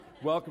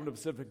Welcome to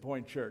Pacific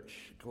Point Church.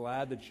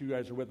 Glad that you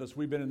guys are with us.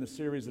 We've been in the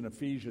series in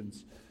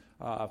Ephesians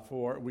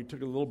we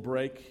took a little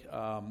break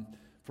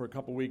for a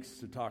couple weeks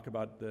to talk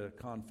about the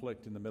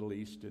conflict in the Middle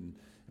East,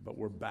 but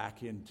we're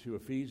back into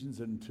Ephesians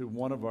and to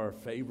one of our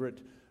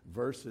favorite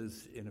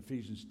verses in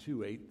Ephesians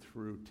 2, 8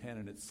 through 10,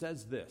 and it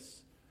says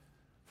this: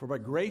 "For by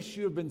grace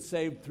you have been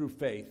saved through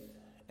faith,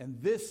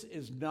 and this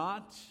is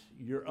not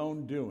your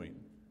own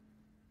doing.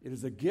 It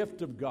is a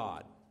gift of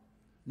God,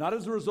 not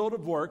as a result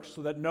of works,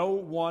 so that no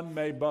one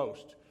may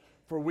boast.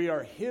 For we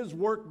are His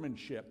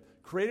workmanship,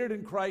 created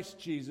in Christ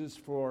Jesus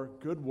for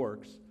good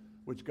works,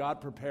 which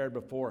God prepared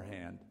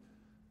beforehand,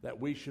 that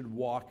we should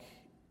walk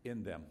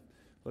in them."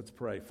 Let's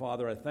pray.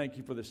 Father, I thank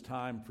you for this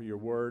time, for your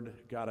word.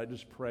 God, I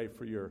just pray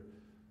for your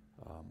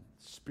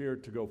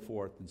Spirit to go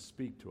forth and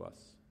speak to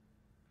us.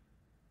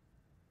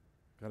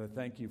 God, I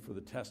thank you for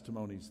the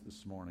testimonies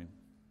this morning.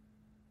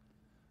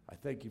 I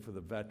thank you for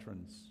the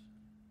veterans.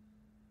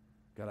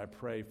 God, I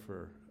pray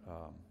for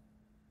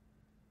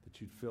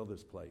that you'd fill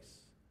this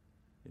place.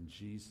 In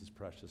Jesus'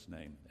 precious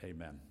name,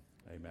 amen.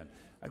 Amen.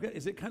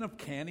 Is it kind of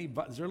canny?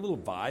 Is there a little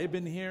vibe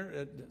in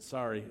here?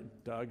 Sorry,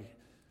 Doug.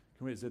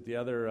 Is it the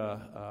other?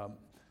 I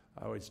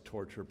always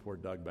torture poor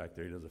Doug back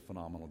there. He does a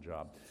phenomenal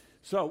job.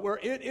 So we're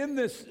in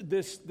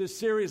this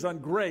series on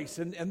grace,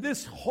 and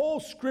this whole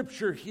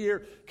scripture here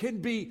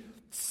can be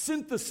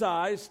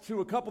synthesized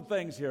to a couple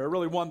things here, or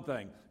really one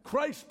thing.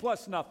 Christ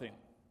plus nothing.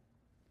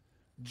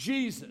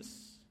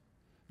 Jesus.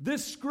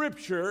 This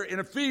scripture in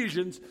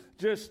Ephesians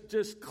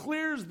just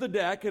clears the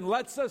deck and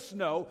lets us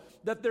know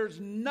that there's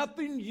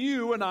nothing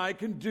you and I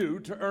can do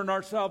to earn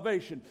our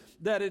salvation.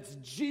 That it's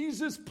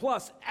Jesus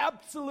plus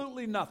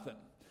absolutely nothing.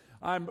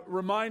 I'm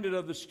reminded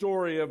of the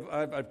story of,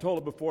 I've told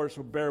it before,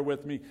 so bear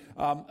with me,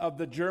 of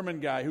the German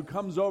guy who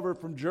comes over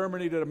from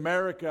Germany to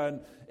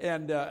America,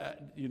 and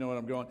you know what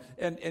I'm going,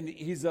 and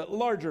he's a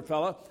larger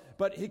fella,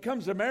 but he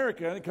comes to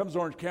America, and he comes to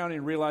Orange County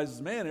and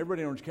realizes, man,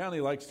 everybody in Orange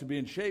County likes to be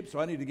in shape, so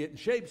I need to get in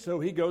shape. So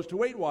he goes to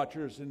Weight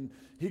Watchers, and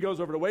he goes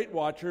over to Weight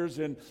Watchers,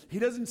 and he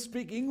doesn't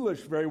speak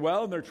English very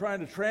well, and they're trying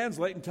to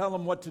translate and tell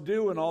him what to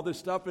do and all this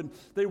stuff, and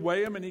they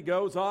weigh him, and he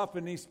goes off,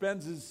 and he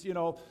spends his,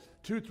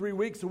 2-3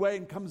 weeks away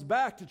and comes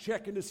back to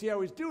check in to see how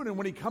he's doing. And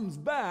when he comes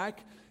back,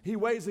 he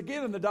weighs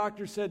again, and the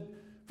doctor said,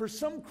 for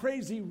some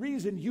crazy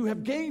reason, you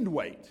have gained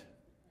weight.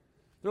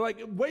 They're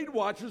like, Weight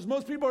Watchers,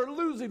 most people are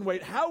losing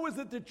weight. How is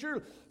it that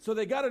you're... So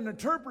they got an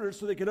interpreter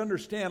so they could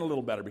understand a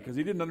little better, because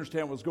he didn't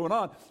understand what was going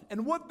on.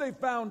 And what they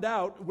found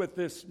out with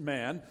this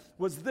man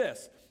was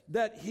this,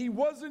 that he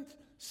wasn't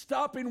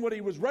stopping what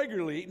he was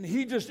regularly eating,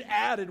 he just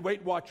added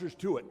Weight Watchers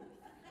to it.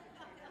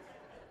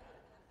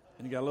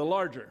 And he got a little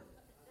larger.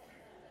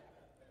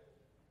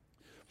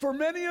 For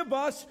many of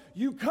us,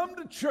 you come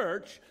to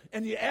church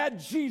and you add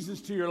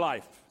Jesus to your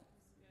life.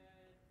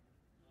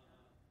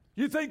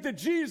 You think that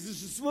Jesus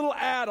is this little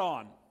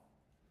add-on,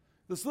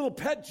 this little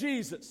pet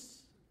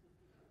Jesus.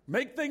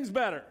 Make things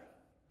better.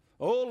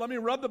 Oh, let me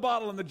rub the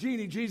bottle and the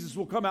genie, Jesus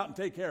will come out and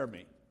take care of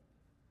me.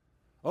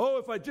 Oh,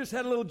 if I just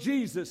had a little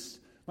Jesus,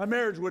 my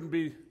marriage wouldn't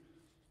be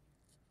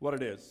what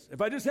it is.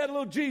 If I just had a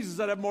little Jesus,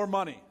 I'd have more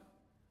money.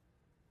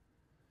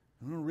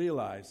 I'm going to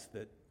realize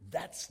that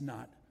that's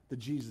not the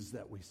Jesus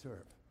that we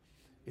serve.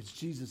 It's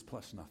Jesus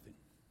plus nothing.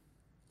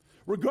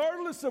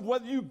 Regardless of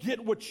whether you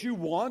get what you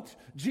want,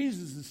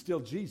 Jesus is still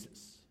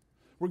Jesus.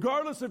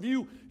 Regardless of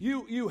you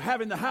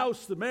having the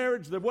house, the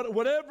marriage,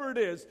 whatever it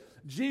is,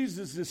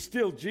 Jesus is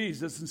still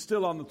Jesus and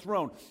still on the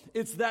throne.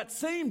 It's that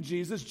same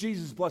Jesus,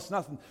 Jesus plus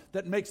nothing,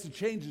 that makes the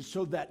changes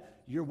so that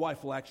your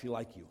wife will actually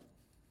like you.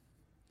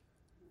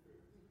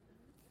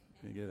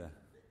 Can you get that?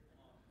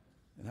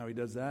 And how he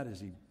does that is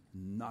he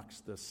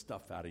knocks the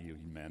stuff out of you,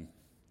 men,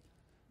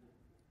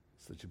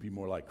 so that you be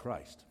more like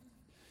Christ.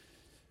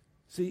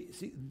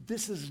 See,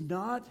 this is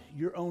not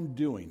your own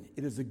doing.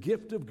 It is a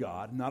gift of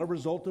God, not a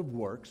result of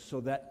works,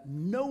 so that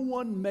no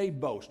one may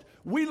boast.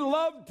 We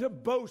love to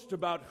boast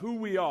about who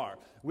we are.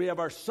 We have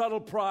our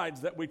subtle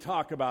prides that we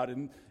talk about,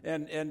 and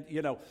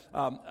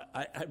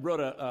I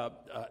wrote a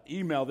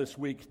email this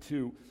week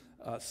to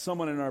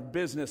someone in our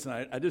business,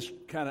 and I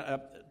just kind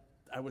of.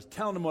 I was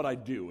telling them what I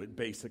do,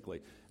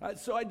 basically.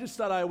 So I just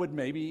thought I would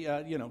maybe,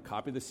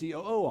 copy the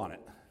COO on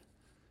it.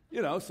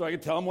 So I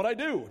could tell him what I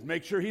do,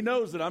 make sure he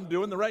knows that I'm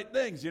doing the right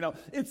things.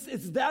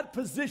 It's that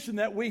position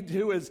that we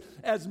do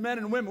as men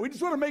and women. We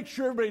just want to make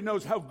sure everybody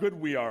knows how good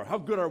we are, how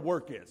good our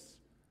work is.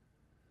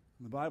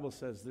 And the Bible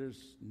says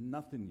there's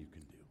nothing you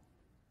can do.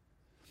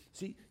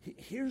 See,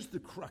 here's the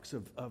crux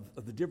of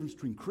the difference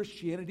between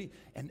Christianity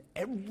and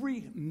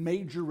every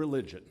major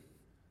religion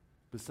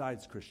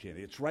besides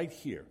Christianity. It's right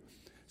here.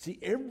 See,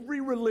 every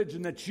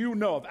religion that you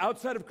know of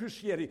outside of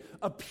Christianity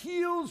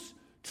appeals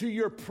to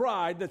your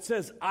pride that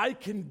says, I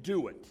can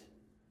do it.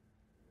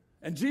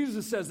 And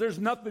Jesus says, there's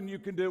nothing you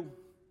can do.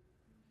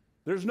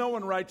 There's no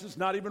one righteous,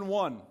 not even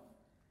one.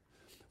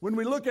 When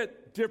we look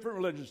at different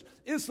religions,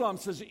 Islam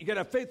says that you got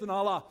to have faith in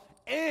Allah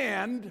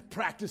and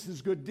practice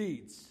His good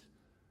deeds.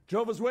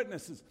 Jehovah's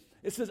Witnesses.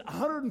 It says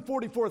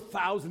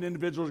 144,000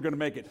 individuals are going to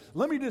make it.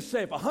 Let me just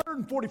say, if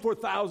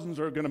 144,000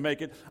 are going to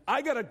make it,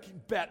 I got to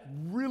bet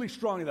really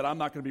strongly that I'm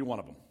not going to be one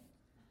of them.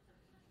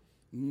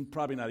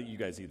 Probably not you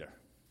guys either.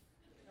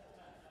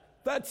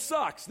 That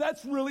sucks.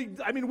 That's really,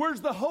 where's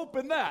the hope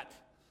in that?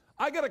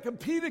 I got to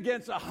compete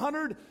against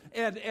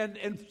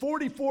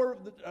 144,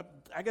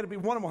 I got to be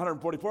one of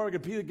 144, I got to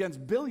compete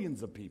against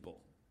billions of people.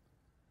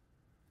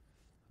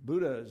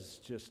 Buddha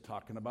is just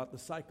talking about the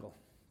cycle.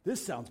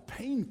 This sounds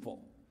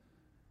painful.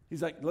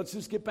 He's like, let's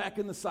just get back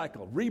in the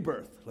cycle.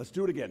 Rebirth, let's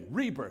do it again.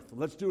 Rebirth,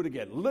 let's do it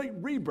again.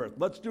 Rebirth,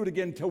 let's do it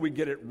again until we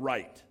get it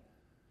right.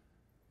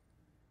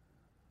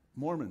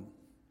 Mormon,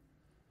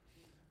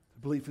 the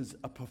belief is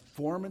a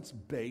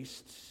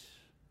performance-based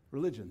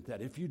religion,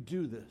 that if you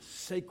do the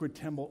sacred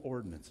temple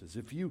ordinances,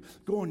 if you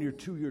go on your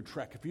 2-year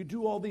trek, if you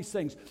do all these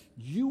things,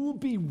 you will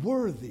be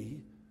worthy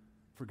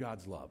for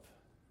God's love.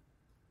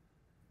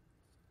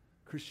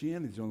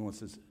 Christianity is the only one that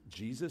says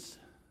Jesus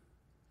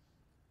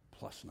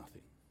plus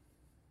nothing.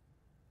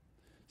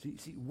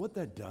 See, what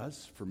that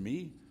does for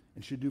me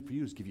and should do for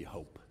you is give you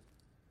hope.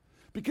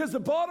 Because the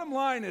bottom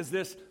line is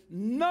this: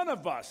 none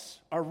of us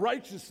are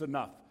righteous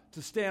enough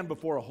to stand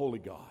before a holy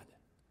God.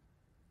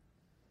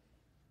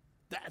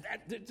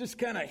 That just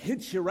kind of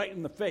hits you right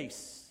in the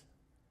face.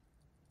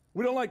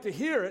 We don't like to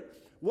hear it.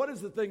 What is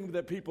the thing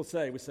that people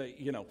say? We say,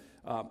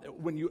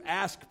 when you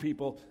ask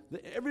people,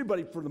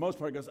 everybody for the most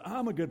part goes,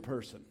 I'm a good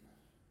person.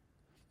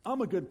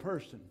 I'm a good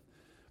person.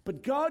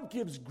 But God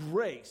gives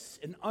grace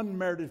and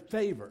unmerited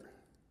favor.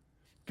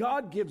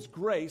 God gives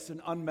grace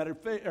and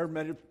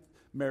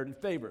merited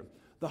favor.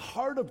 The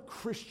heart of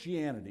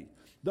Christianity,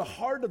 the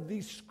heart of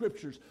these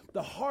scriptures,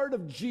 the heart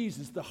of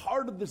Jesus, the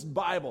heart of this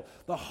Bible,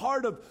 the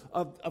heart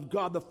of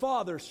God the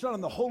Father, Son,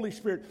 and the Holy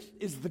Spirit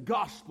is the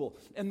gospel.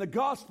 And the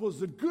gospel is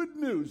the good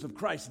news of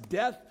Christ's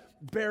death,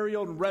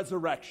 burial, and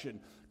resurrection.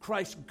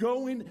 Christ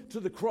going to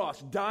the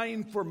cross,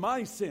 dying for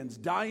my sins,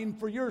 dying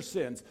for your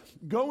sins,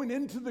 going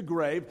into the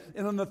grave,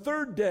 and on the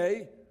third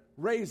day,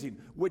 raising,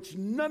 which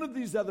none of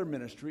these other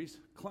ministries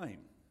claim.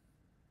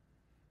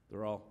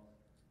 They're all,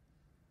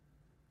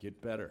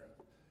 get better,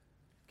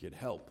 get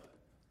help,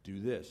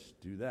 do this,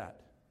 do that.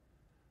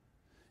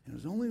 And it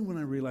was only when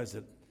I realized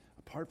that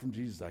apart from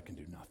Jesus, I can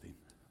do nothing.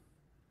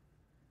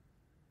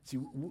 See,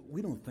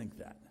 we don't think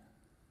that.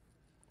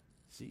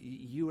 See,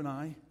 you and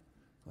I,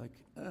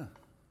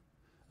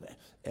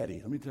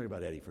 Eddie, let me tell you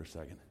about Eddie for a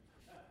second.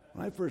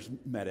 When I first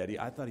met Eddie,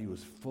 I thought he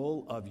was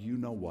full of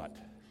you-know-what.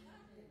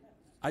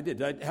 I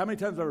did. How many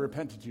times have I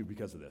repented to you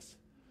because of this?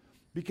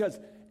 Because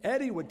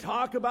Eddie would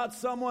talk about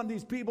someone,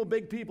 these people,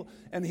 big people,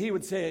 and he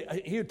would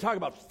talk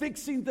about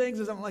fixing things,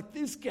 and I'm like,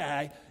 this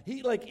guy,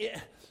 he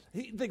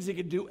thinks he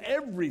can do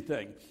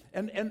everything.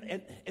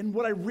 And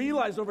what I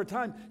realized over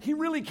time, he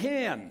really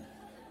can.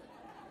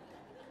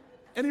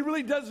 And he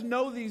really does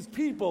know these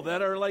people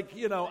that are like,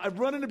 I've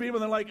run into people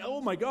and they're like,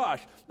 oh my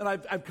gosh. And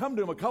I've come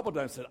to him a couple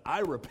times and said, I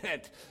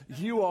repent.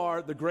 You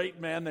are the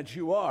great man that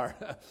you are.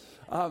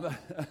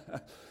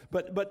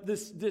 But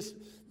this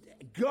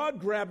God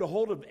grabbed a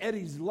hold of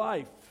Eddie's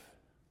life.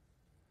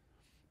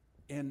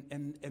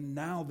 And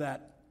now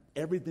that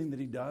everything that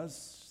he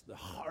does, the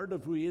heart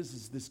of who he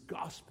is this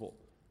gospel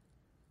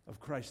of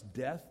Christ's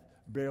death,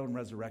 burial, and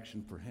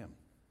resurrection for him.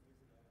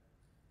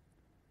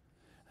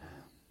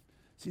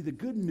 See, the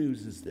good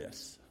news is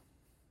this.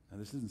 Now,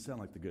 this doesn't sound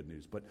like the good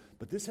news, but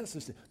this has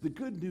to say, the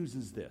good news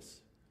is this.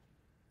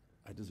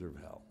 I deserve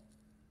hell.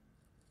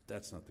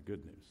 That's not the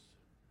good news.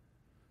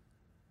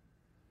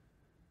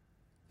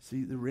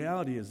 See, the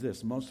reality is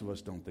this. Most of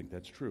us don't think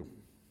that's true.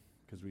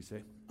 Because we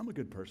say, I'm a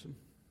good person.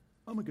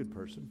 I'm a good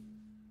person.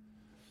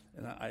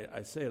 And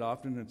I say it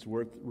often, and it's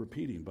worth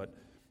repeating, but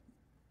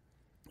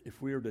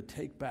if we were to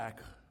take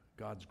back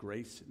God's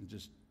grace and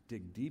just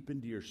dig deep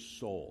into your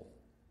soul,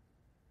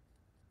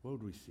 what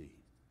would we see?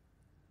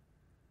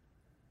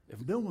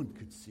 If no one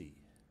could see,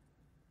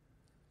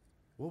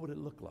 what would it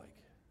look like?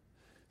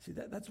 See,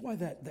 that's why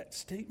that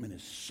statement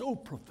is so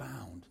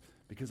profound,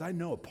 because I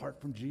know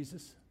apart from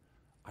Jesus,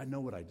 I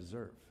know what I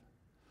deserve.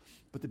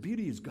 But the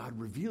beauty is God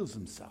reveals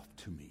himself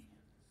to me,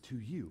 to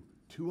you,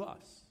 to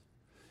us.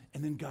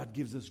 And then God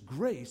gives us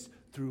grace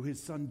through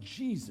his son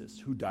Jesus,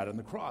 who died on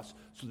the cross,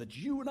 so that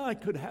you and I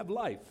could have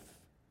life.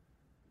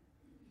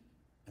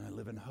 And I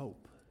live in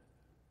hope.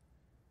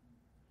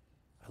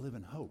 I live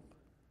in hope.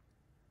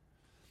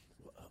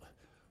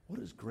 What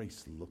does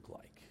grace look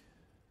like?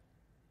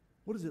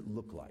 What does it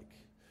look like?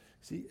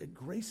 See,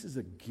 grace is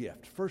a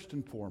gift. First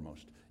and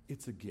foremost,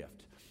 it's a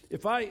gift.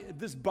 If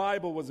this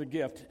Bible was a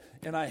gift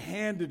and I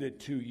handed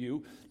it to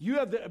you, you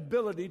have the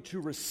ability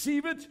to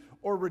receive it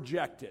or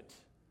reject it.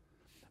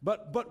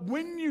 But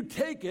when you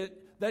take it,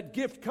 that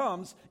gift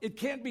comes, it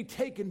can't be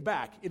taken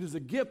back. It is a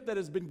gift that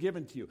has been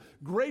given to you.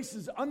 Grace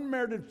is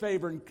unmerited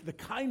favor and the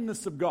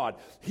kindness of God.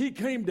 He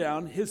came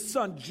down, his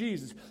son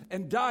Jesus,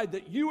 and died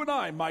that you and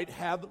I might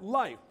have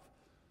life.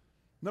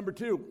 Number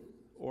 2,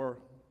 or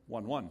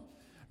 1:1.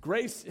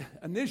 Grace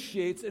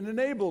initiates and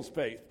enables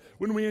faith.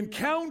 When we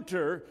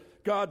encounter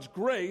God's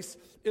grace,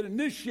 it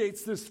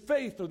initiates this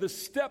faith or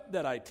this step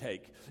that I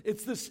take.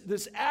 It's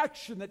this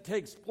action that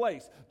takes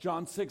place.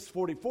 John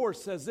 6:44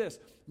 says this,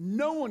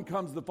 no one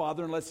comes to the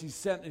Father unless he's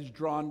sent and is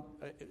drawn.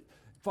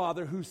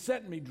 Father who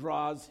sent me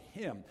draws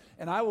him,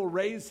 and I will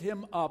raise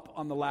him up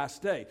on the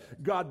last day.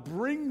 God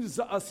brings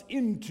us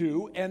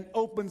into and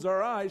opens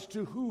our eyes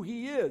to who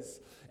he is,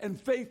 and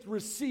faith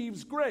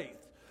receives grace.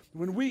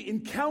 When we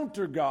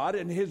encounter God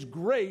and his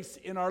grace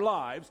in our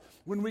lives,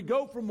 when we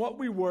go from what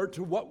we were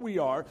to what we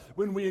are,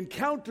 when we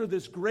encounter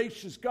this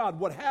gracious God,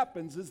 what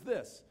happens is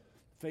this: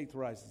 faith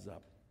rises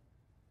up.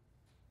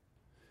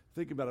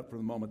 Think about it for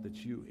the moment that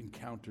you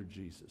encountered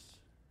Jesus,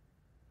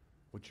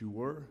 what you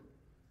were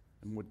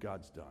and what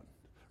God's done.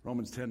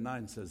 Romans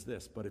 10:9 says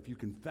this, but if you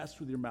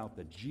confess with your mouth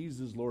that Jesus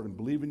is Lord and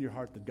believe in your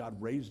heart that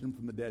God raised him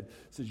from the dead,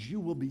 it says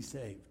you will be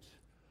saved.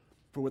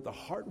 For with the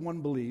heart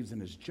one believes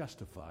and is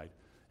justified,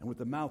 and with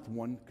the mouth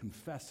one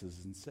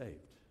confesses and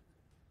saved.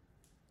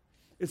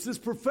 It's this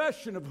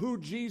profession of who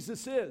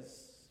Jesus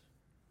is.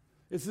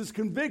 It's this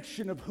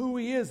conviction of who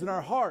he is in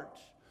our heart,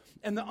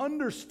 and the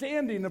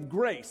understanding of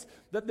grace,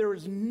 that there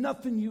is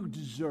nothing you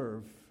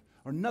deserve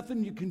or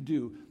nothing you can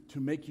do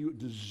to make you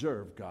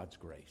deserve God's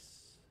grace.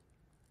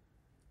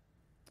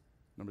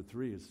 Number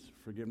 3 is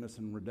forgiveness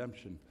and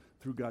redemption.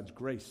 Through God's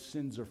grace,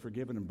 sins are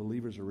forgiven and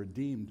believers are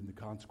redeemed in the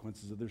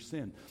consequences of their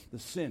sin. The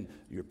sin,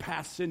 your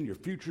past sin, your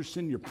future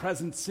sin, your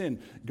present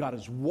sin, God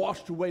is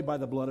washed away by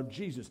the blood of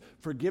Jesus.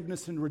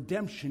 Forgiveness and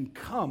redemption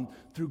come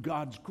through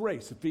God's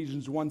grace.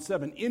 Ephesians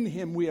 1:7, in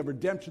him we have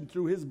redemption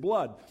through his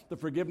blood, the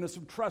forgiveness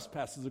of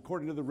trespasses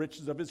according to the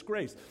riches of his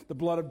grace. The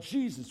blood of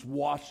Jesus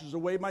washes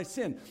away my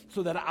sin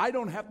so that I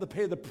don't have to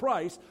pay the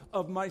price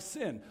of my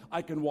sin.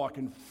 I can walk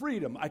in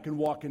freedom. I can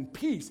walk in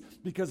peace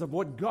because of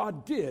what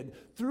God did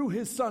through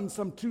his son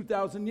some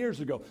 2,000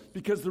 years ago.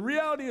 Because the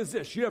reality is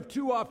this: you have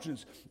two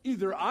options.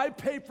 Either I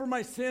pay for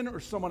my sin or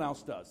someone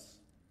else does.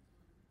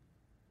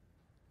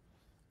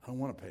 I don't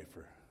want to pay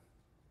for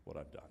what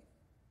I've done.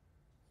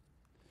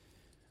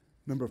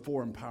 Number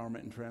 4,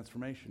 empowerment and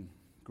transformation.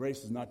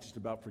 Grace is not just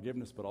about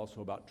forgiveness, but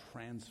also about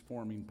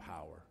transforming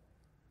power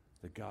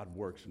that God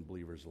works in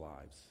believers'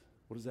 lives.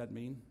 What does that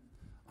mean?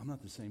 I'm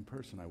not the same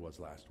person I was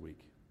last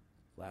week,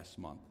 last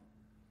month,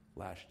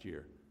 last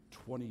year,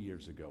 20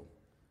 years ago,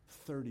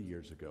 30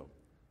 years ago.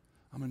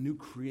 I'm a new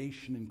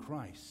creation in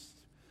Christ.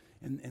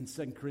 And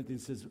 2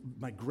 Corinthians says,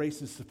 my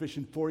grace is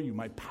sufficient for you.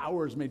 My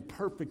power is made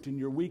perfect in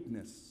your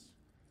weakness.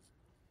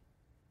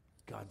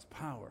 God's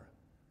power.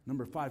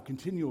 Number 5,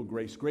 continual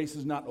grace. Grace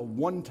is not a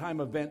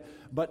one-time event,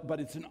 but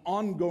it's an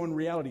ongoing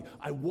reality.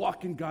 I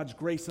walk in God's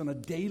grace on a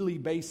daily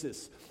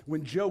basis.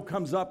 When Joe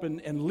comes up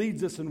and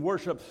leads us in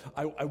worship,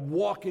 I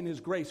walk in his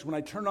grace. When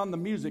I turn on the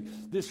music,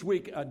 this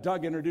week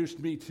Doug introduced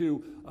me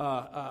to,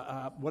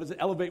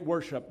 Elevate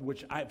Worship,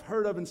 which I've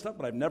heard of and stuff,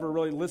 but I've never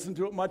really listened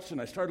to it much, and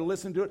I started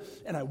listening to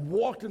it, and I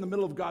walked in the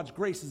middle of God's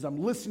grace as I'm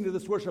listening to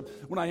this worship.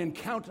 When I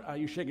encounter, are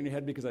you shaking your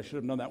head because I should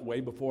have known that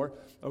way before?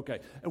 Okay.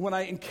 And when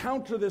I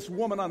encounter this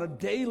woman on a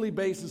daily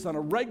basis, on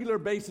a regular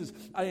basis,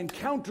 I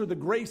encounter the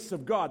grace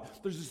of God.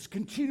 There's this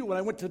continual, when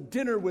I went to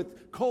dinner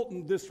with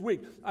Colton this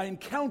week, I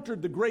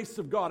encountered the grace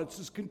of God. It's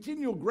this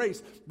continual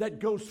grace that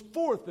goes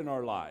forth in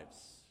our lives.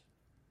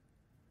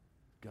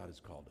 God has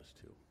called us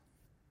to.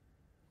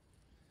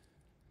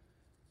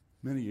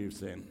 Many of you are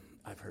saying,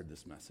 I've heard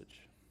this message.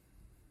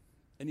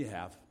 And you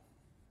have.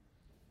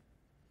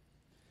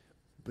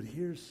 But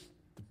here's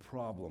the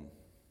problem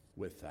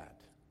with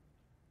that.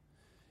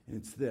 And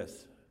it's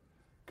this: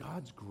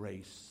 God's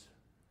grace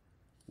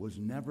was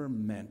never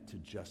meant to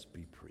just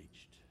be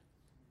preached.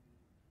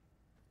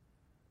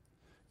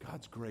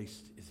 God's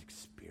grace is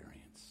experienced.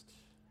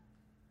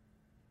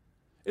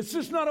 It's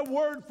just not a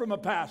word from a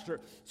pastor.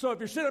 So if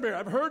you're sitting up here,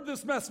 I've heard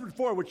this message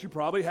before, which you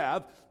probably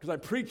have, because I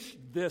preached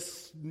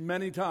this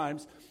many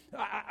times.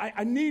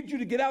 I need you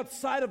to get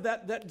outside of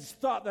that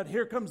thought that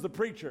here comes the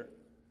preacher.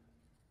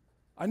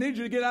 I need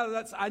you to get out of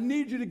that. I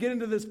need you to get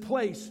into this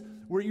place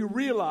where you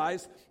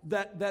realize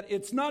that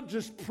it's not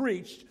just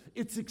preached,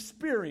 it's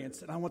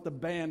experienced. And I want the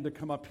band to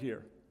come up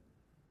here.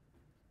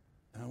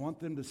 And I want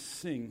them to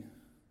sing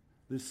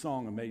this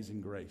song,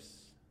 Amazing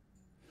Grace.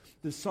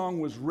 This song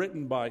was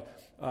written by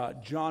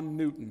John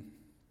Newton.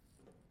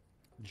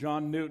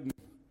 John Newton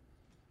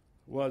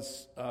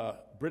was a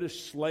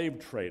British slave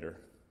trader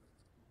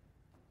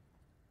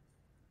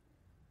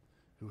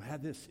who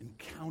had this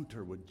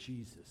encounter with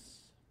Jesus.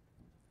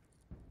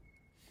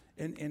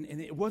 And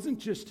it wasn't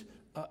just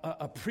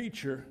a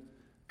preacher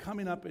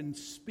coming up and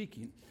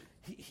speaking.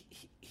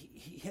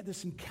 He had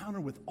this encounter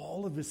with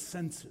all of his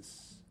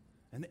senses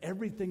and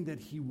everything that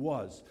he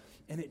was.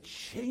 And it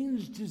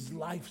changed his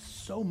life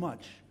so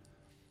much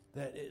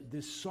that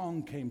this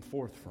song came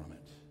forth from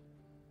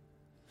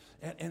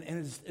it. And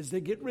as they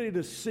get ready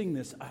to sing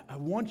this, I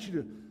want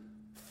you to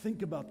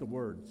think about the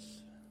words.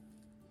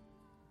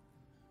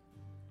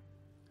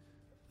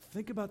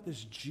 Think about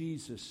this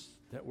Jesus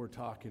that we're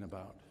talking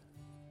about.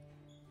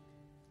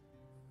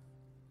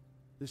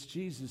 This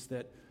Jesus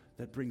that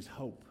brings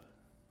hope.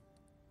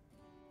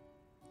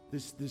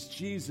 This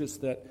Jesus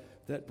that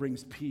that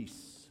brings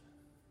peace.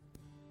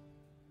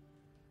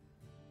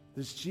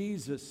 This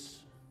Jesus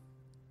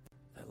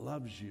that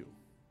loves you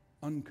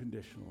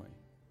unconditionally.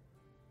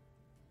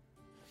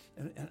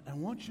 And I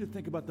want you to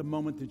think about the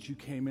moment that you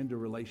came into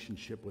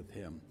relationship with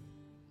him.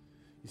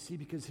 You see,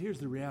 because here's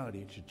the reality,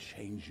 it should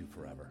change you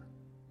forever.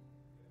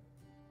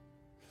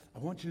 I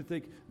want you to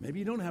think, maybe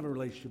you don't have a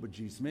relationship with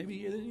Jesus.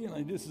 Maybe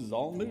this is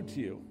all new to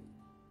you.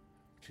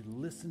 But you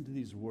listen to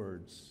these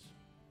words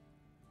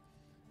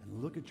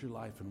and look at your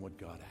life and what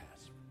God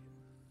has for you.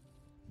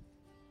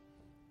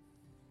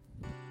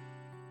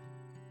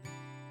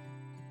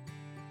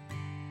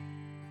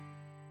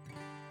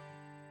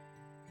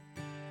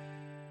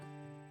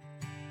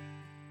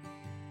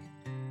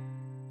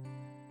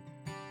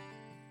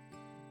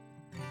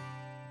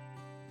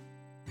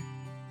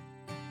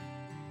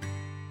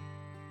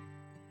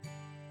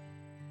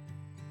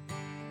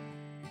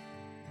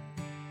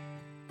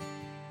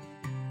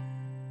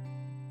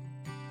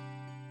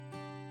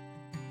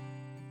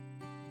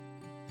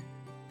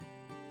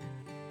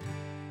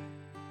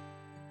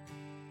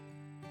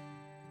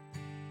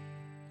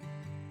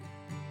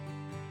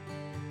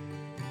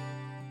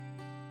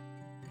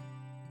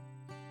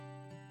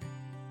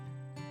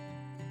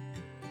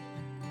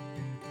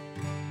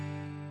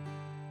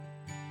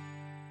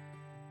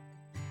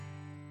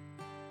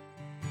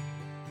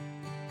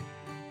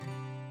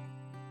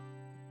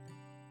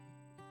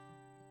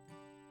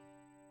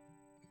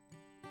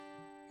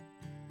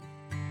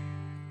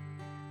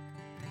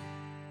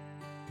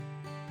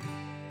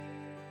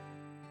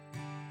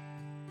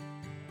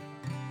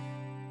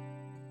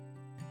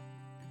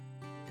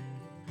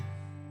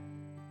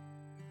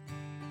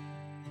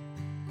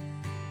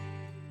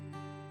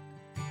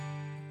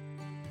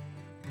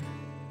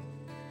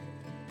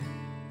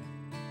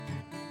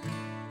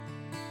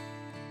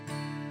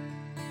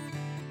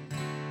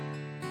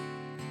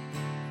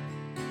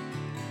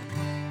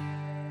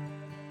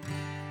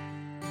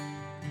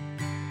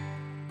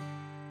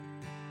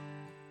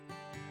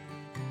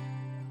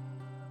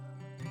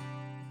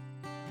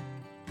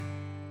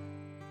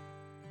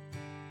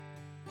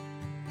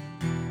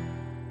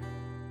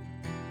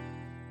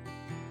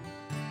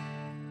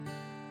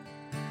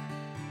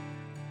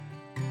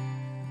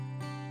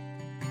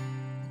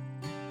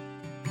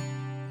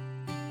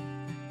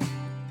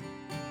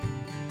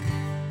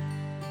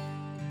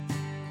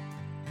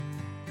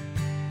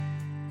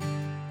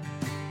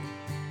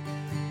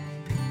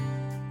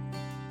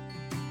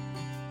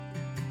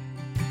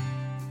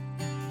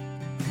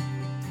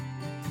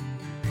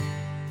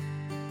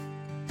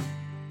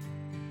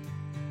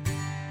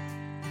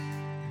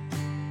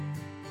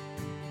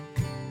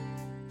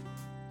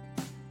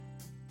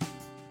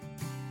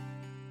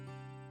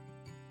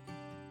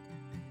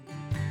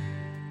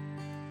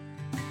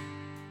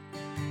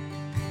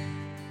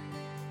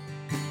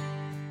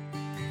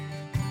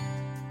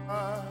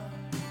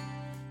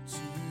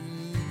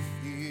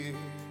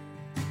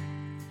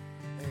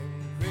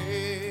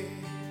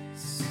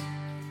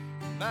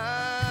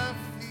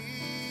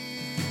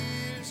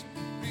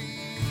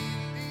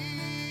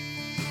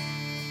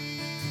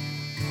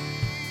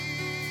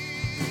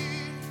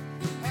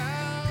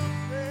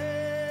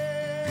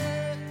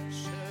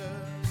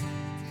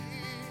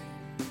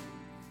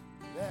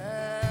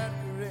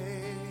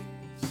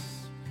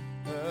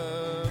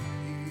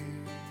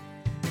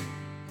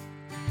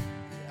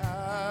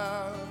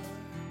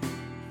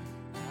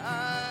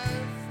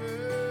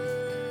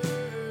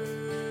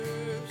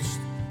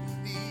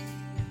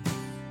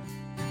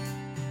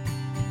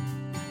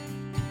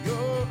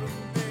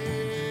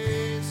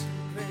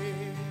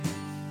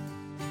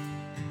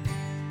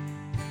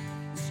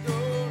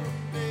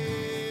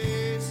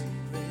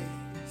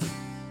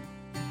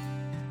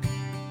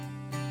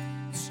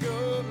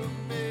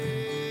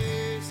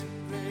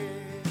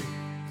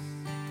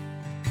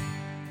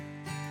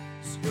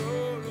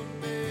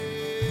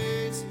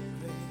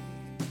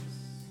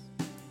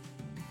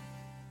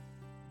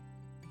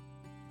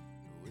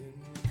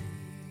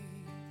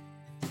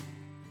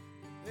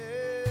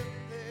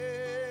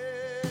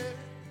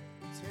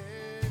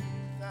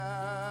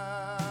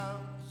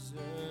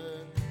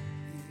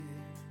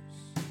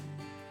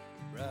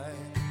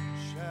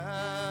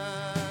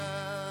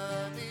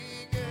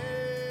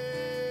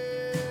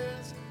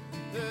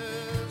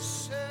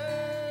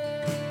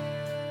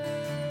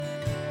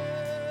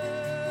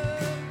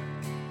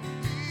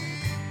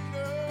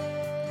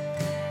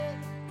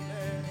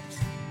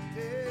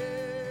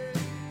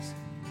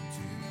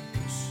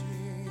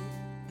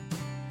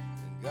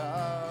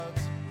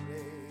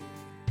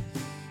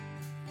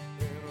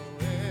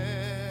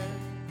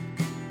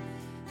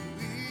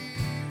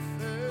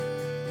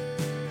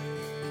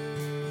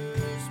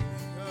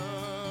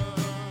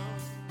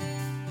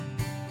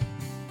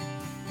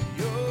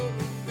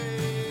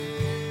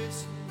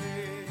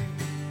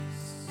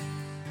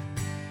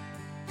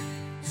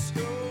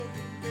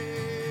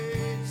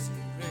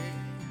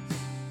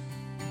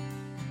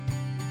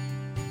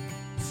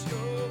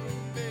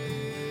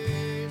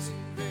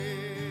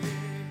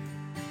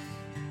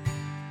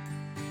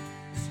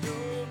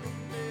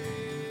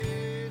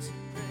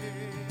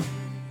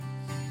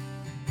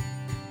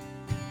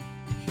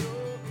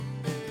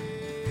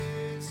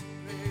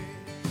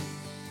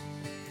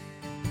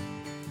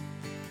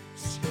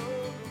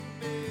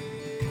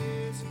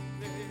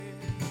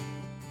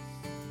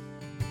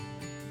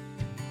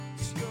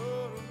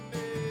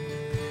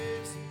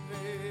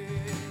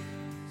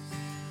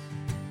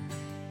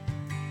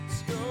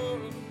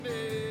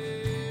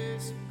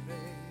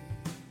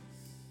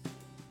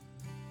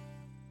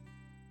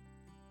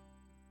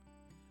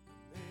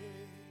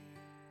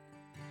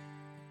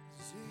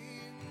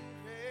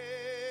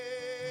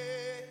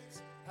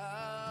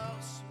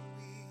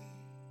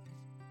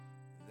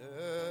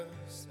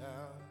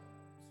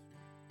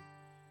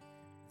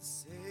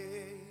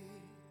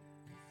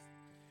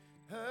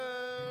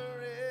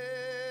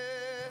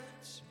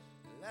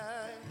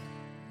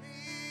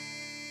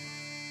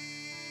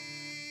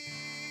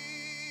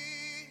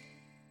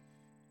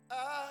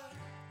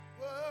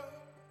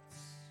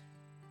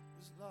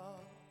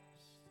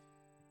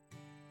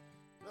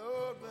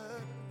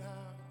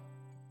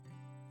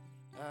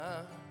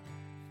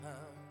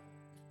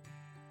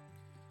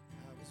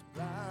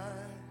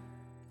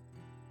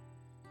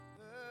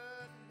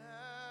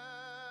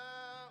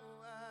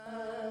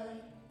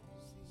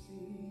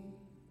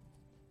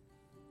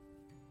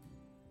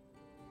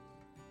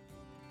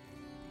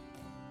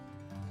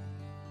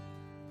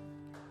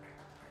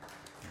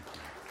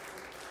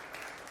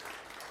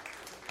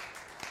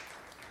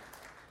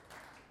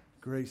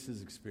 Grace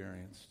is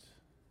experienced.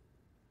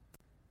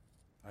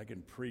 I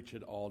can preach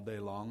it all day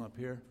long up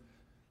here,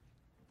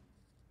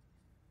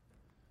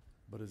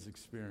 but it's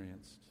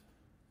experienced.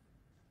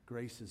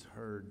 Grace is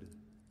heard.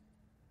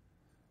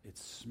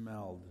 It's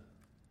smelled.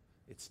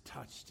 It's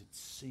touched. It's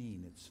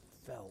seen. It's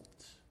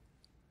felt.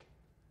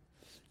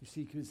 You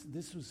see, because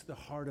this was the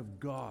heart of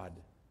God,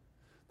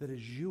 that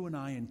as you and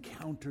I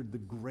encountered the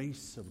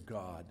grace of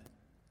God,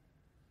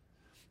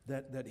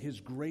 that His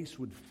grace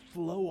would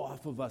flow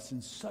off of us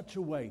in such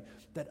a way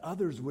that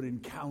others would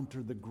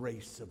encounter the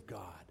grace of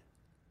God.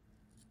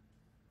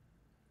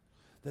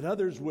 That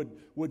others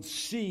would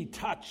see,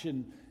 touch,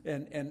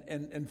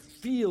 and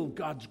feel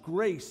God's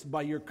grace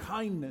by your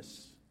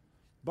kindness,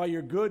 by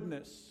your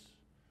goodness,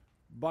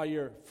 by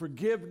your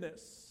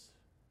forgiveness,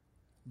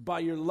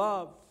 by your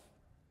love,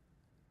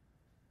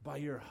 by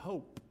your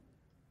hope.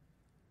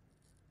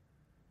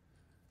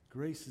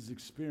 Grace is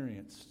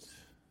experienced.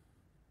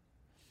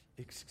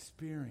 It's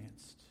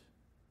experienced.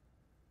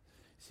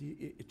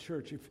 See,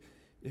 church,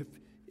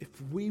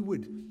 if we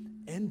would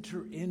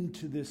enter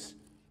into this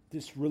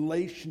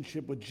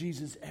relationship with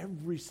Jesus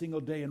every single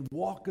day and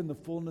walk in the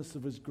fullness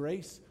of His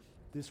grace,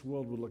 this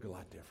world would look a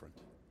lot different.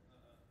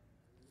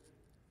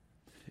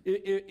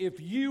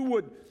 If you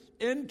would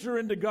enter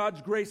into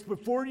God's grace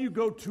before you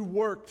go to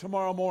work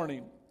tomorrow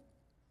morning,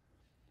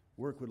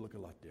 work would look a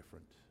lot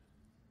different.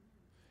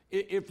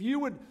 If you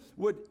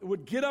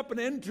would get up and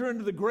enter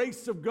into the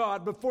grace of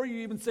God before you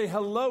even say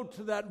hello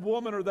to that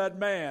woman or that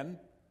man,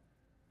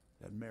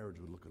 that marriage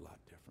would look a lot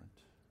different.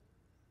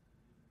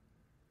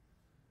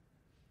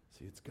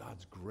 See, it's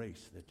God's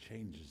grace that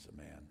changes a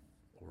man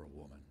or a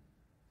woman.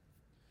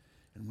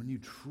 And when you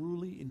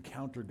truly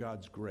encounter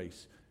God's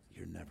grace,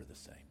 you're never the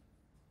same.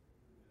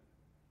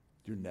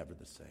 You're never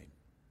the same.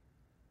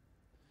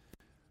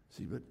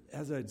 See, but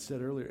as I had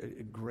said earlier,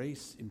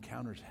 grace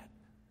encounters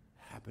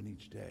happen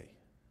each day.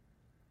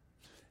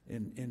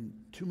 And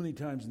too many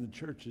times in the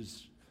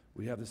churches,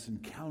 we have this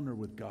encounter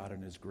with God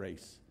and His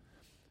grace.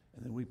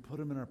 And then we put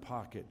them in our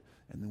pocket,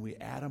 and then we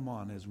add them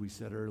on, as we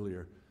said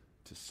earlier,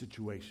 to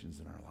situations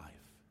in our life.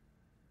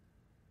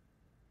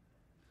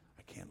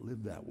 I can't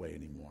live that way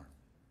anymore.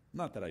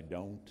 Not that I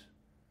don't,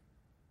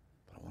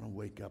 but I want to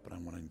wake up and I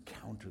want to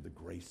encounter the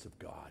grace of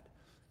God.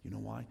 You know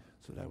why?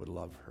 So that I would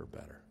love her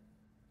better.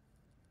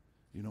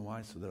 You know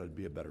why? So that I'd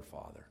be a better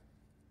father.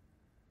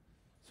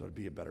 So I'd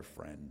be a better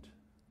friend,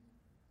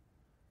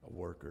 a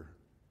worker,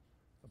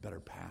 a better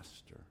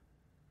pastor.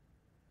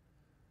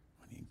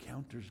 When he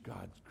encounters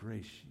God's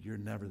grace, you're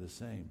never the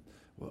same.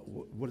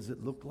 What does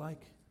it look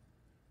like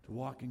to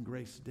walk in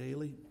grace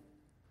daily?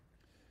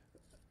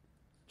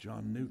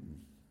 John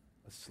Newton,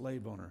 a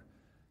slave owner,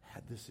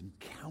 had this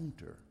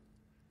encounter.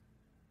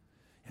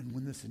 And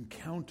when this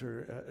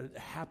encounter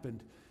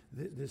happened,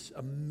 this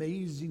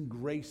amazing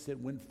grace that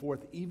went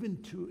forth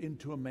even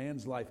into a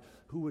man's life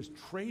who was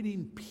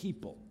trading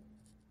people,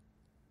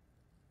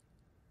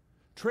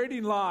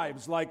 trading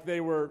lives like they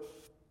were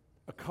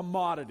a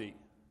commodity.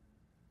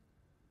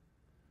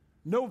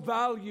 No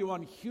value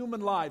on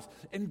human lives.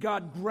 And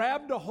God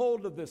grabbed a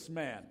hold of this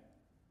man.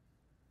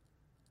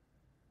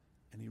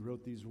 And He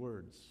wrote these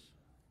words.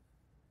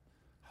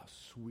 How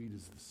sweet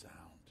is the sound.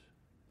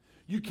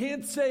 You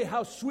can't say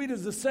how sweet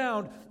is the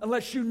sound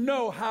unless you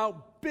know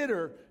how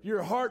bitter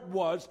your heart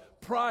was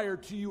prior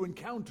to you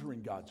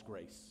encountering God's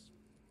grace.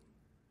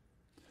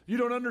 You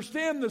don't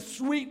understand the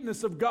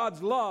sweetness of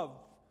God's love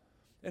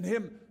and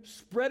Him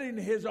spreading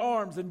His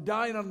arms and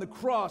dying on the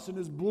cross and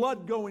His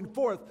blood going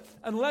forth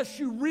unless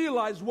you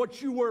realize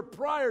what you were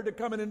prior to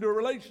coming into a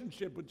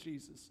relationship with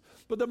Jesus.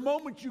 But the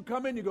moment you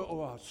come in, you go,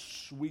 oh, how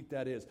sweet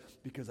that is,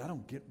 because I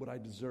don't get what I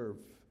deserve.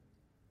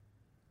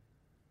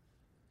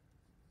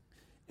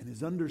 And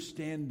his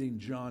understanding,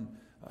 John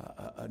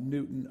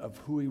Newton, of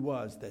who he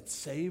was, that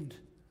saved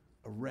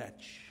a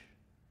wretch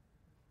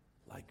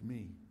like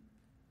me.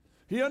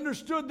 He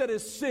understood that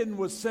his sin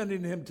was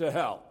sending him to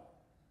hell,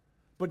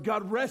 but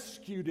God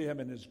rescued him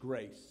in His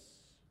grace.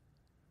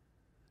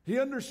 He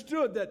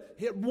understood that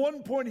at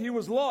one point he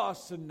was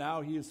lost, and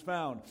now he is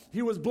found.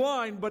 He was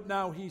blind, but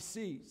now he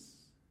sees.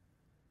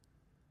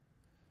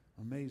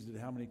 I'm amazed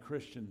at how many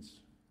Christians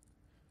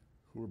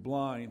who were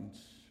blind,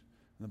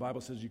 and the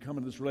Bible says you come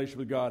into this relationship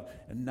with God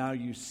and now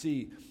you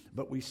see,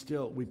 but we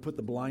put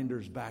the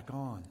blinders back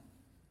on.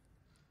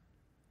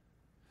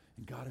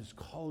 And God has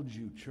called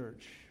you,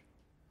 church,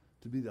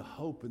 to be the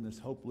hope in this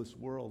hopeless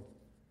world.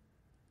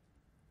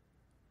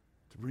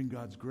 To bring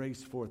God's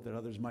grace forth that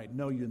others might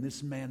know you. And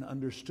this man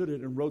understood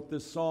it and wrote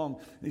this song.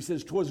 And he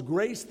says, "'Twas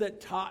grace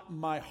that taught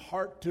my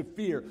heart to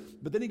fear."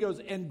 But then he goes,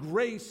 "And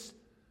grace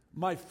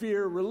my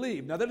fear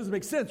relieved." Now that doesn't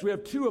make sense. We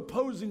have two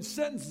opposing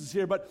sentences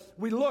here, but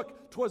we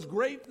look, "'Twas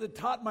great that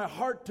taught my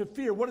heart to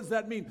fear." What does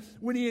that mean?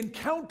 When he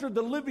encountered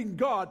the living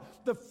God,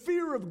 the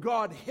fear of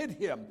God hit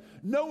him,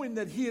 knowing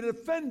that he had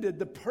offended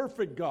the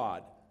perfect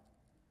God.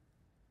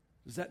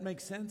 Does that make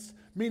sense?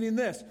 Meaning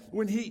this,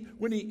 when he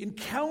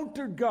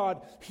encountered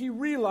God, he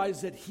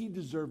realized that he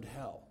deserved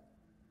hell.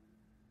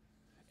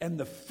 And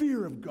the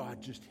fear of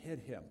God just hit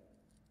him.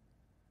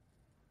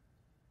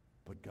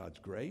 But God's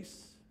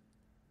grace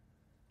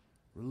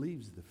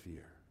relieves the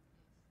fear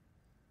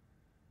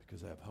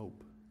because I have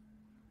hope.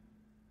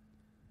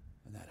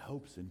 And that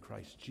hope's in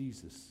Christ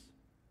Jesus,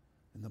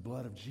 in the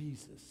blood of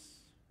Jesus.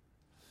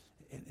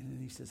 And then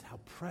he says,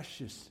 how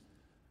precious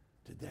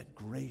did that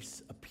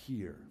grace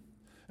appear?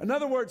 In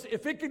other words,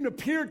 if it can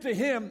appear to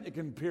him, it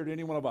can appear to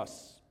any one of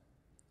us.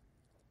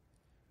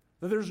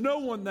 That there's no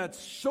one that's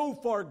so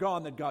far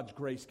gone that God's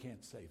grace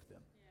can't save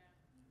them. Yeah.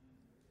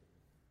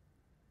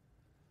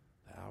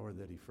 The hour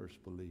that he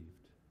first believed.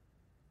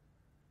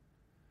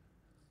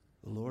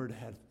 The Lord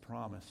had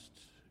promised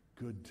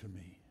good to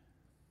me.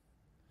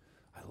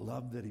 I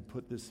love that he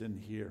put this in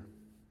here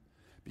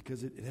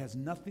because it has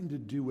nothing to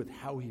do with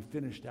how he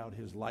finished out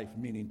his life,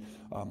 meaning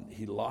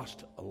he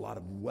lost a lot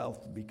of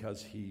wealth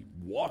because he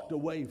walked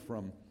away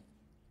from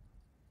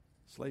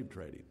slave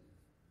trading.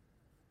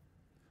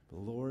 The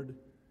Lord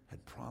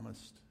had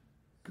promised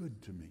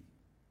good to me.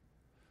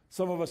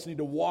 Some of us need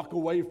to walk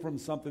away from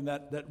something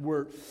that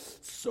we're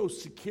so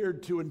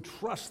secured to and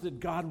trust that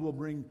God will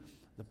bring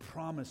the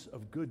promise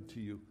of good to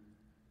you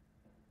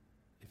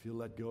if you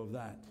let go of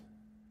that.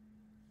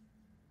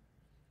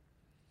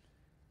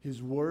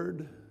 His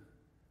word,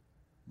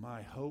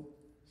 my hope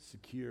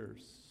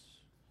secures.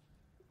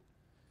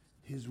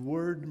 His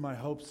word, my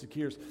hope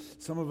secures.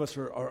 Some of us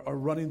are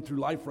running through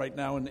life right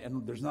now,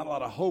 and there's not a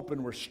lot of hope,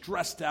 and we're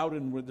stressed out,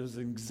 and there's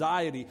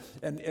anxiety.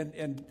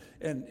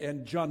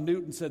 And John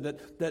Newton said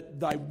that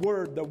thy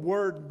word, the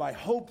word, my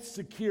hope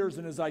secures.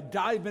 And as I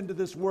dive into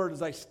this word,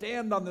 as I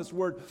stand on this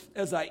word,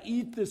 as I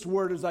eat this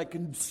word, as I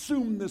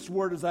consume this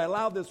word, as I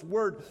allow this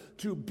word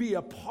to be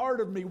a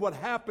part of me, what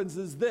happens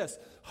is this: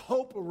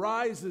 hope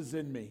arises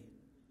in me.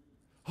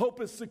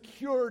 Hope is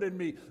secured in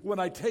me when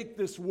I take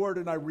this word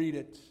and I read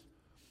it.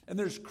 And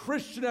there's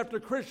Christian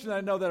after Christian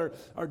I know that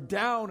are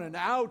down and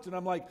out. And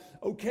I'm like,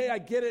 okay, I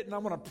get it, and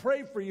I'm going to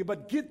pray for you.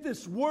 But get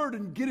this word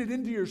and get it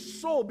into your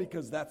soul,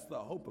 because that's the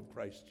hope of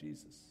Christ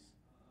Jesus.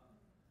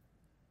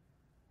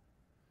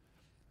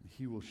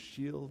 He will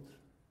shield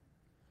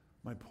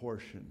my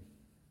portion,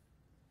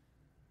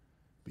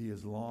 be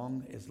as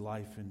long as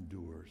life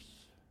endures.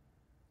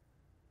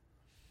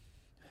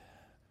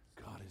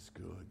 God is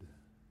good.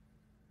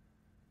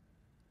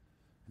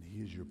 And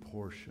he is your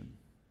portion.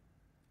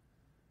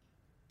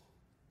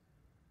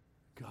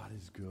 God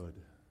is good.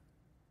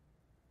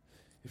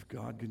 If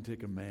God can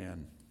take a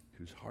man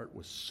whose heart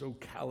was so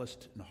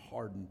calloused and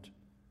hardened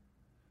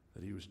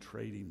that he was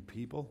trading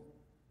people,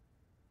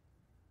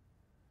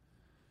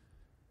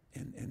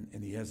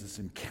 and he has this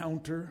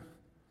encounter,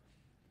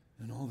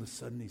 and all of a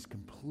sudden he's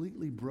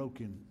completely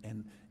broken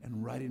and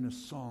writing a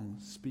song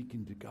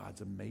speaking to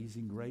God's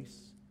amazing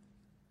grace,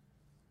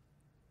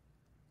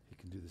 he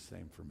can do the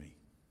same for me.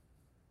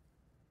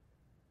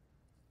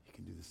 He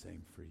can do the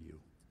same for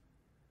you.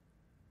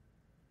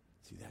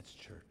 See, that's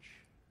church.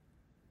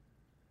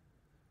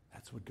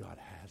 That's what God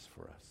has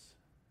for us.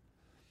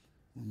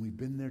 When we've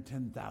been there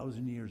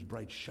 10,000 years,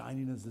 bright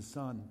shining as the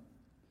sun,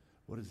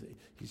 what is it?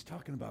 He's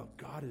talking about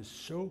God is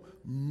so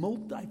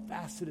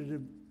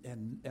multifaceted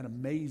and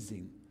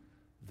amazing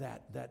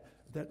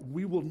that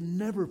we will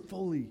never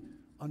fully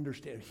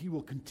understand. He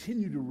will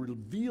continue to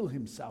reveal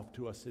himself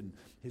to us in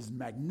his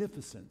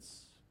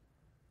magnificence.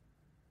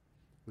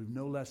 We've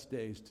no less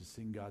days to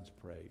sing God's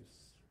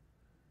praise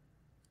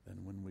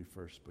than when we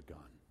first begun.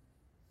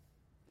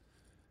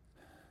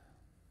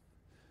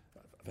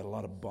 I've had a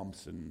lot of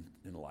bumps in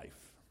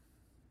life.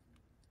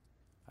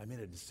 I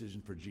made a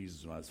decision for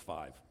Jesus when I was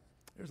 5.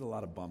 There's a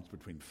lot of bumps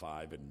between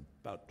 5 and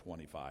about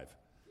 25,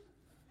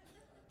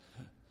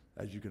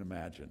 as you can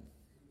imagine.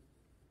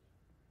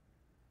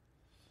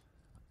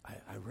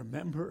 I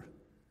remember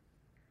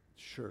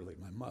Shirley,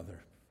 my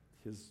mother,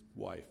 his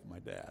wife, my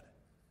dad,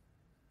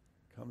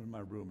 coming in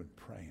my room and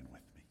praying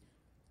with me.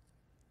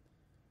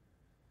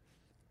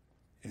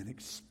 And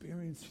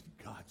experiencing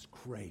God's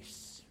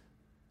grace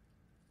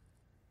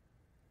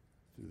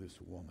through this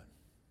woman.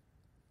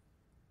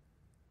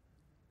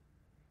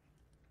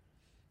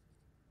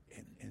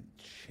 And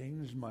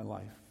changed my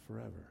life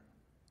forever.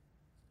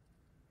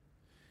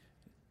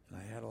 And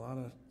I had a lot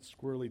of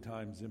squirrely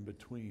times in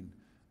between.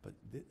 But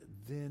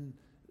then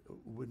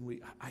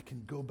when I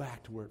can go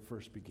back to where it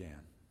first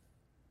began.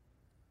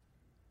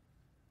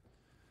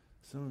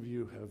 Some of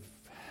you have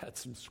had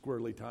some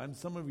squirrely times.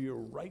 Some of you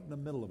are right in the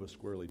middle of a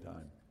squirrely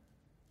time.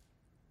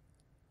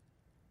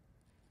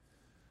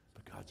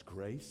 But God's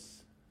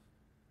grace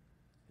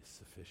is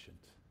sufficient.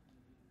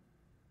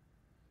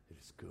 It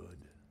is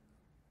good.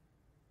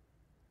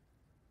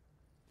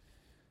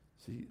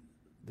 See,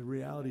 the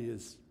reality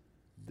is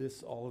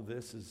all of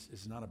this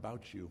is not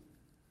about you.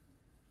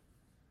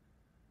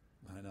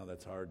 I know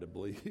that's hard to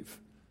believe.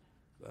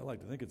 I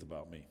like to think it's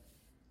about me.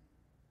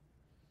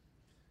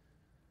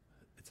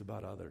 It's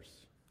about others.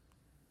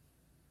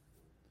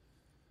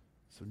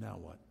 So now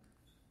what?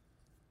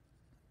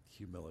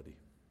 Humility.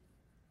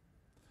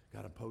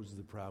 God opposes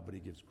the proud, but he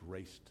gives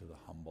grace to the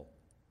humble.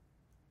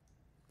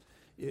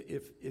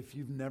 If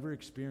you've never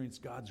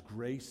experienced God's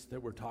grace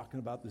that we're talking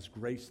about, this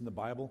grace in the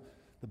Bible,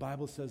 The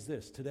Bible says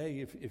this. Today,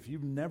 if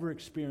you've never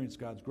experienced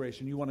God's grace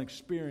and you want to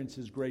experience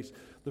His grace,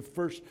 the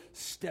first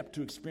step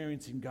to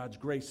experiencing God's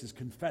grace is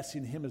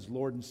confessing Him as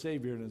Lord and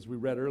Savior. And as we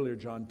read earlier,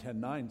 John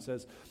 10:9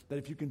 says that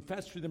if you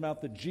confess through the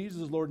mouth that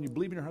Jesus is Lord and you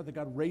believe in your heart that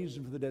God raised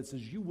Him from the dead, it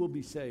says you will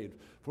be saved.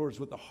 For it's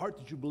with the heart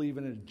that you believe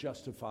in it is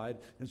justified,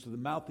 and it's with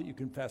the mouth that you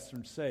confess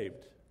and saved.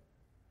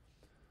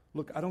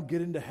 Look, I don't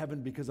get into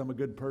heaven because I'm a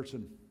good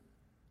person.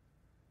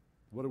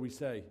 What do we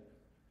say?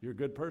 You're a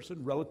good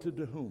person? Relative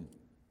to whom?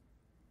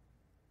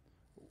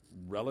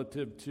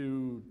 Relative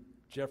to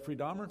Jeffrey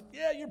Dahmer?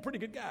 Yeah, you're a pretty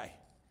good guy.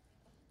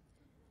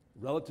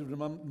 Relative to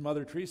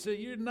Mother Teresa?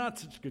 You're not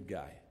such a good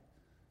guy.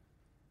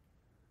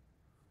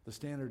 The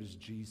standard is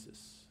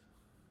Jesus,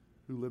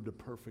 who lived a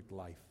perfect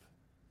life,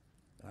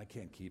 and I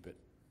can't keep it.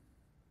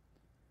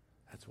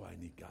 That's why I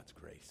need God's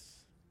grace.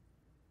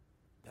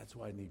 That's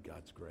why I need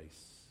God's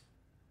grace.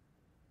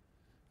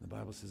 The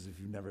Bible says if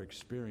you've never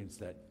experienced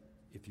that,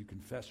 if you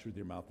confess with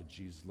your mouth that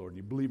Jesus is Lord and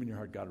you believe in your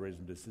heart God raised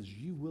Him, it says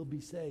you will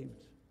be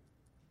saved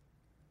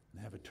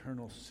and have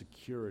eternal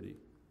security.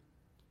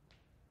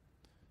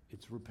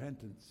 It's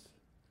repentance.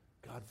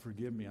 God,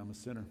 forgive me, I'm a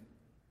sinner.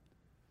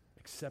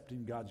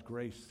 Accepting God's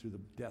grace through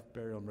the death,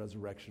 burial, and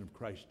resurrection of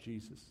Christ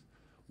Jesus.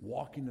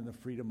 Walking in the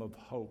freedom of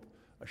hope,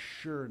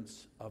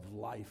 assurance of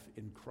life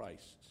in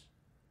Christ.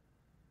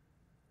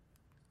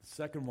 The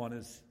second one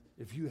is,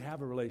 if you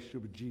have a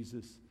relationship with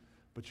Jesus,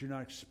 but you're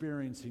not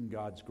experiencing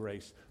God's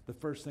grace, the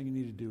first thing you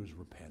need to do is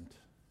repent.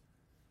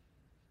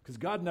 Because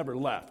God never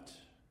left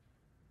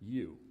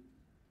you.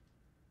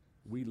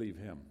 We leave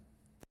Him.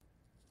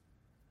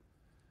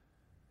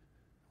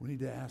 We need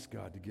to ask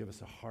God to give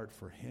us a heart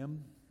for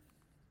Him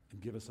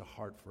and give us a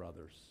heart for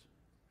others.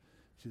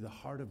 See, the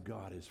heart of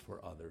God is for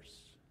others.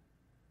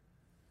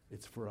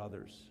 It's for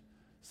others.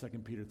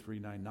 2 Peter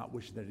 3:9, not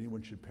wishing that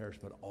anyone should perish,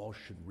 but all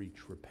should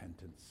reach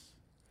repentance.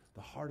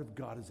 The heart of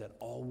God is that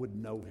all would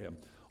know Him.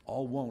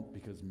 All won't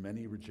because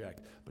many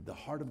reject. But the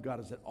heart of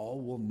God is that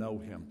all will know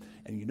Him.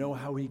 And you know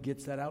how He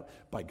gets that out?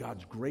 By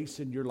God's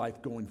grace in your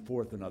life going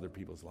forth in other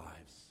people's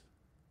lives.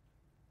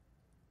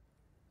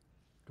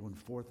 Going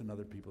forth in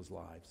other people's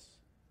lives.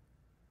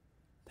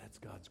 That's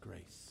God's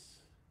grace.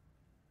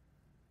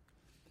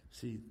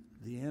 See,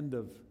 the end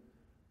of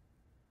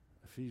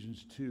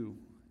Ephesians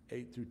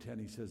 2:8-10,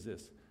 he says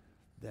this,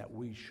 that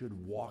we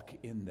should walk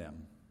in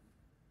them.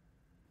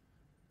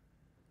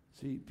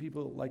 See,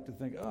 people like to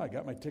think, I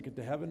got my ticket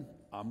to heaven,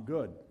 I'm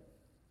good.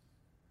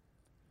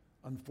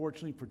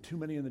 Unfortunately, for too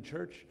many in the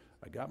church,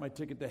 I got my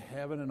ticket to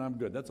heaven and I'm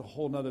good. That's a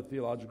whole nother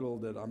theological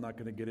that I'm not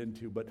going to get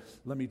into, but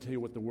let me tell you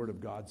what the Word of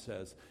God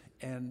says.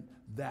 And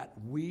that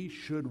we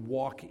should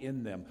walk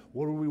in them.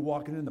 What are we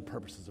walking in? The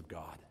purposes of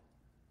God.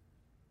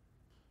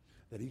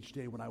 That each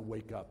day when I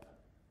wake up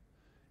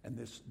and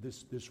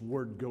this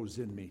word goes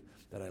in me,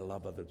 that I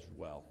love others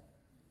well.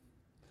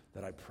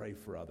 That I pray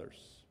for others.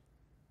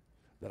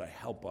 That I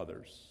help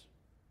others,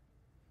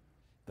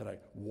 that I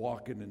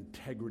walk in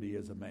integrity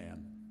as a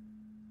man,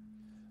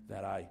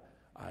 that I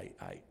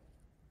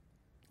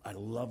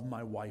love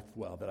my wife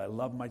well, that I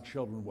love my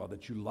children well,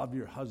 that you love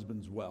your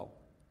husbands well,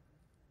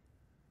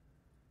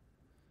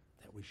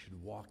 that we should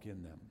walk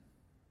in them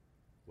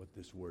what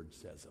this word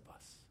says of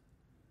us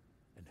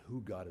and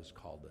who God has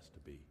called us to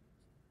be.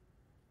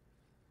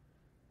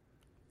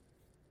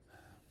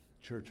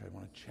 Church, I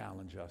want to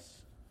challenge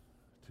us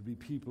to be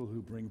people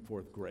who bring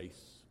forth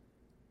grace.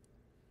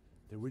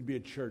 There would be a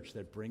church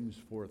that brings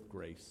forth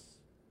grace.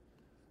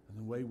 And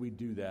the way we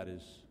do that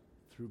is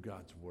through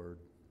God's Word.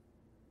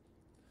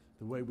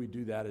 The way we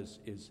do that is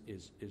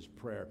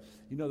prayer.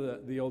 You know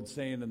the old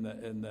saying in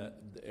the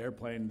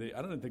airplane,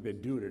 I don't think they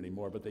do it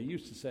anymore, but they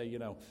used to say,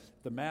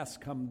 the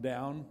mask come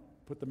down,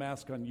 put the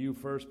mask on you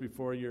first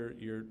before your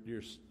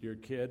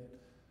kid.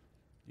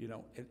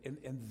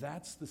 And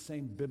that's the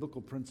same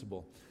biblical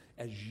principle.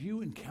 As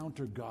you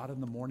encounter God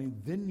in the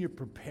morning, then you're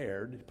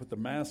prepared, put the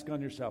mask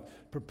on yourself,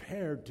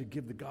 prepared to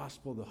give the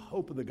gospel, the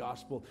hope of the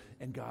gospel,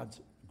 and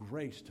God's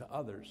grace to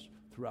others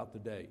throughout the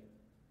day.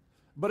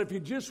 But if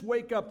you just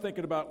wake up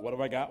thinking about, what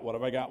have I got,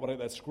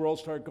 that squirrel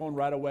start going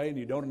right away, and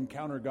you don't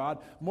encounter God,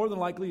 more than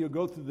likely you'll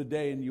go through the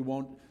day and you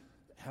won't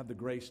have the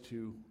grace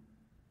to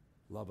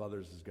love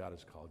others as God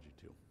has called you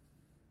to.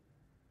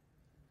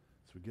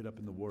 So we get up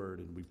in the Word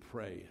and we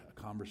pray, a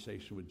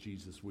conversation with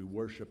Jesus. We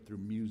worship through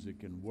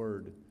music and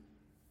Word.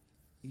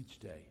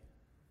 Each day,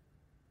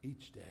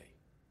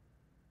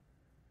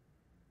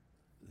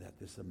 that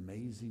this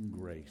amazing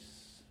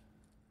grace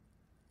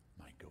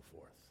might go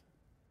forth.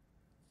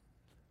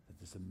 That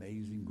this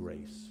amazing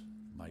grace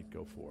might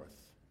go forth.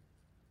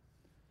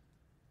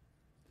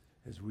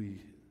 As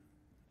we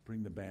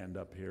bring the band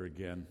up here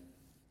again,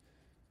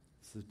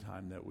 it's the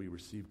time that we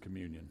receive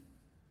communion.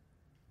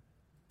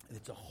 And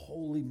it's a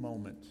holy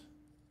moment.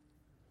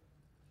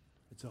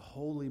 It's a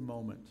holy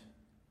moment.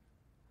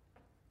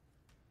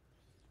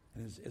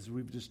 And as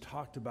we've just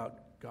talked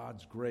about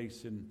God's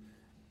grace, and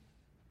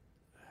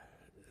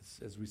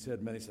as we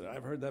said, many said,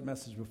 I've heard that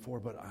message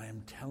before, but I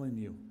am telling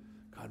you,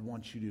 God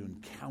wants you to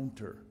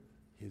encounter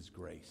His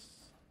grace.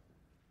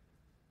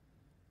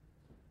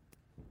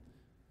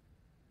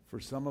 For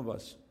some of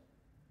us,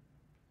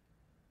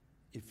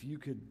 if you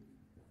could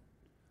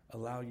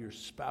allow your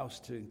spouse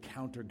to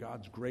encounter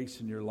God's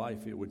grace in your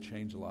life, it would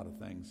change a lot of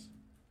things.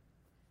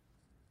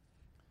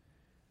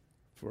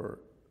 For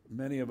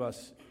many of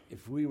us,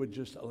 if we would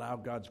just allow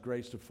God's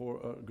grace to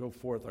go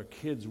forth, our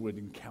kids would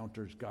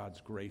encounter God's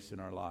grace in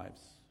our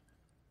lives.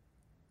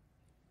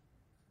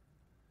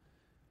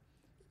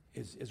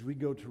 As we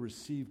go to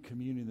receive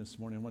communion this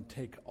morning, I want to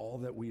take all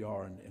that we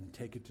are and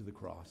take it to the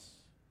cross.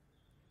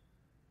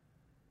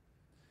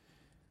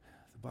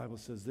 The Bible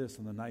says this: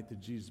 on the night that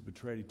Jesus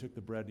betrayed, he took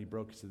the bread and he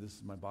broke. He said, "This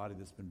is my body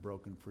that's been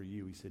broken for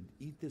you." He said,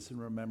 "Eat this in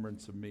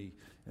remembrance of me."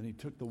 And he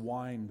took the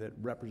wine that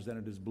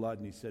represented his blood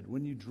and he said,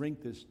 "When you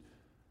drink this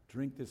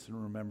in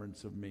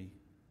remembrance of me."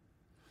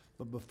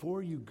 But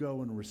before you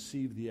go and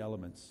receive the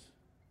elements,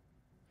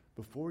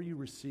 before you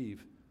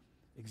receive,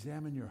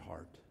 examine your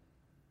heart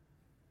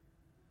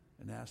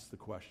and ask the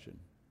question,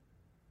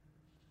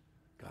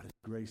 God, is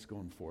grace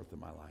going forth in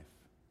my life?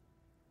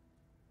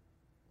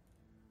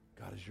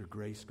 God, is your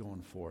grace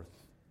going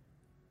forth?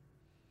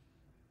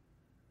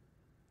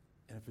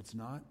 And if it's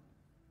not,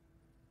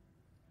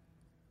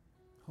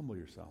 humble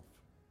yourself.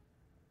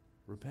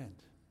 Repent.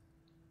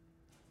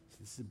 See,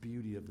 this is the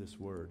beauty of this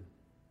word,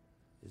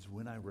 is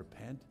when I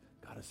repent,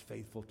 God is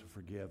faithful to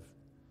forgive.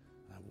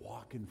 And I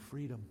walk in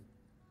freedom.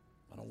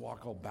 I don't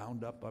walk all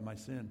bound up by my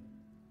sin.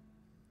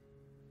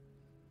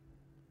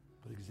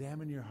 But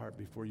examine your heart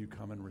before you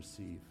come and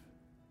receive.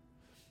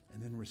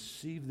 And then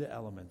receive the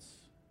elements,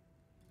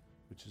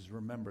 which is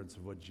remembrance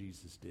of what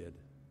Jesus did.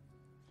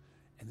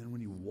 And then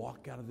when you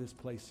walk out of this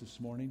place this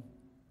morning,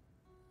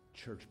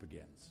 church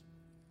begins.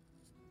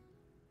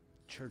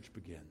 Church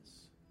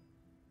begins.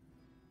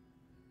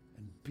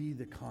 And be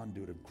the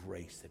conduit of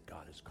grace that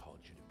God has called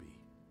you to be.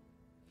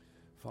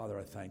 Father,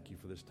 I thank you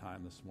for this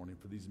time this morning,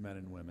 for these men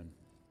and women.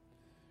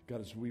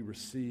 God, as we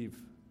receive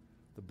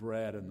the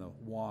bread and the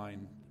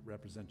wine that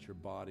represent your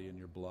body and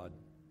your blood,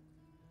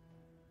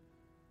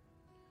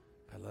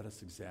 God, let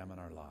us examine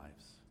our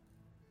lives.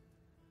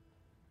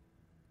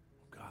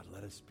 God,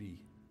 let us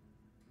be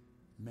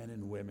men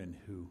and women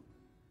who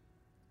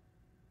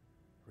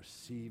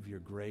receive your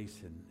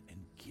grace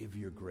and give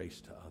your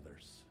grace to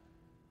others,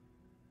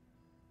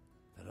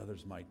 that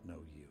others might know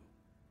you.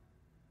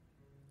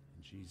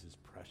 In Jesus'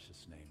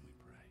 precious name we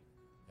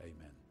pray.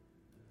 Amen.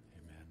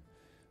 Amen.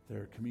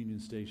 There are communion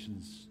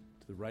stations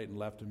to the right and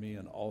left of me,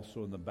 and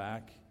also in the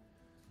back.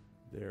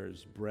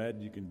 There's bread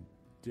you can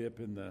dip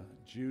in the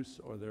juice,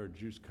 or there are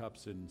juice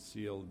cups and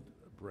sealed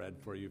bread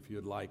for you if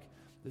you'd like.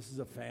 This is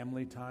a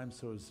family time,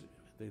 so as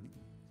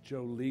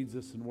Joe leads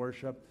us in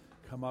worship,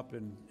 come up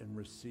and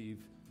receive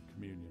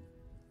communion.